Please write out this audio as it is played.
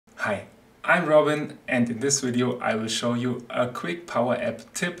I'm Robin, and in this video I will show you a quick Power App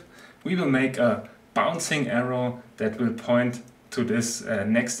tip. We will make a bouncing arrow that will point to this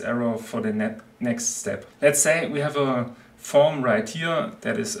next arrow for the next step. Let's say we have a form right here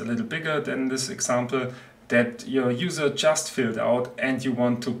that is a little bigger than this example that your user just filled out, and you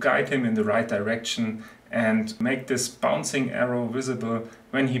want to guide him in the right direction and make this bouncing arrow visible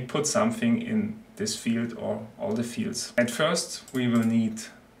when he puts something in this field or all the fields. At first we will need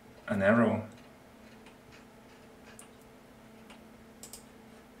an arrow.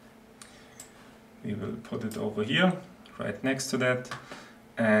 We will put it over here, right next to that,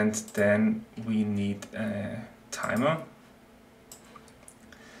 and then we need a timer.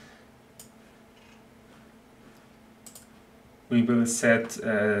 We will set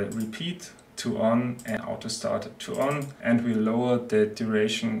repeat to on and auto start to on, and we lower the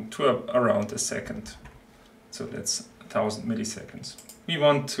duration to around a second. So that's 1000 milliseconds. We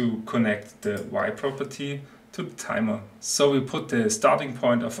want to connect the Y property to the timer. So we put the starting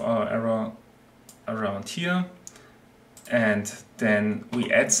point of our arrow around here, and then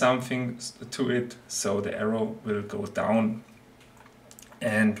we add something to it so the arrow will go down,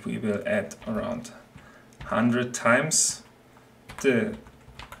 and we will add around 100 times the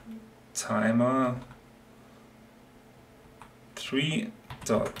timer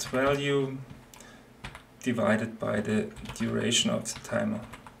 3.value divided by the duration of the timer.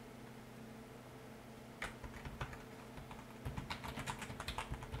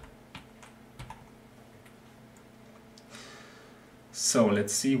 So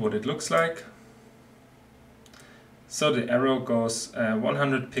let's see what it looks like. So the arrow goes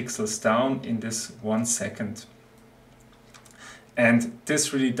 100 pixels down in this 1 second. And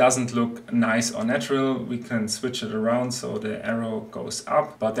this really doesn't look nice or natural. We can switch it around so the arrow goes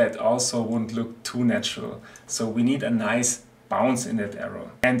up, but that also wouldn't look too natural. So we need a nice bounce in that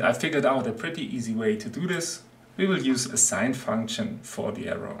arrow. And I figured out a pretty easy way to do this. We will use a sine function for the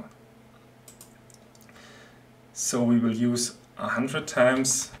arrow. So we will use 100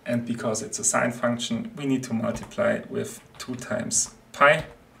 times, and because it's a sine function, we need to multiply with 2 times pi.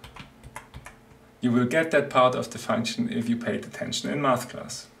 You will get that part of the function if you paid attention in math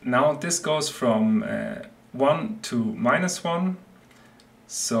class. Now this goes from 1 to -1,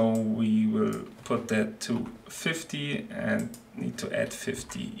 so we will put that to 50 and need to add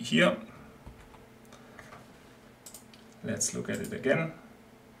 50 here. Let's look at it again.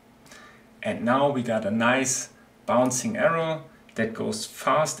 And now we got a nice bouncing arrow that goes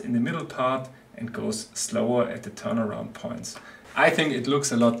fast in the middle part and goes slower at the turnaround points. I think it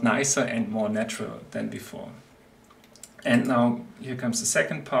looks a lot nicer and more natural than before. And now here comes the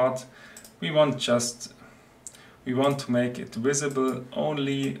second part. We want to make it visible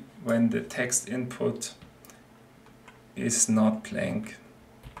only when the text input is not blank.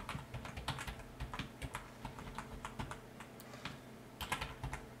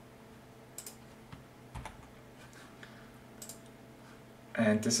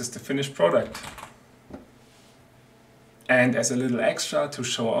 And this is the finished product. And as a little extra to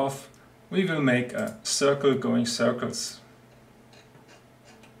show off, we will make a circle going circles.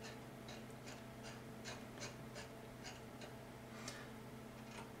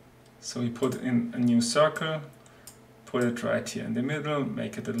 So we put in a new circle, put it right here in the middle,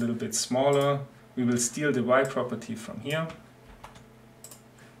 make it a little bit smaller. We will steal the Y property from here.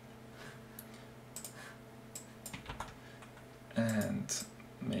 And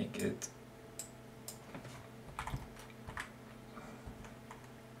make it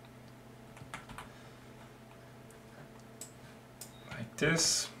like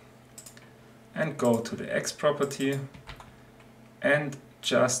this, and go to the X property and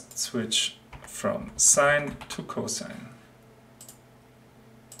just switch from sine to cosine.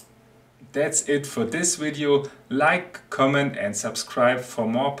 That's it for this video. Like, comment and subscribe for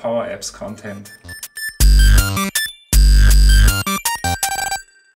more PowerApps content.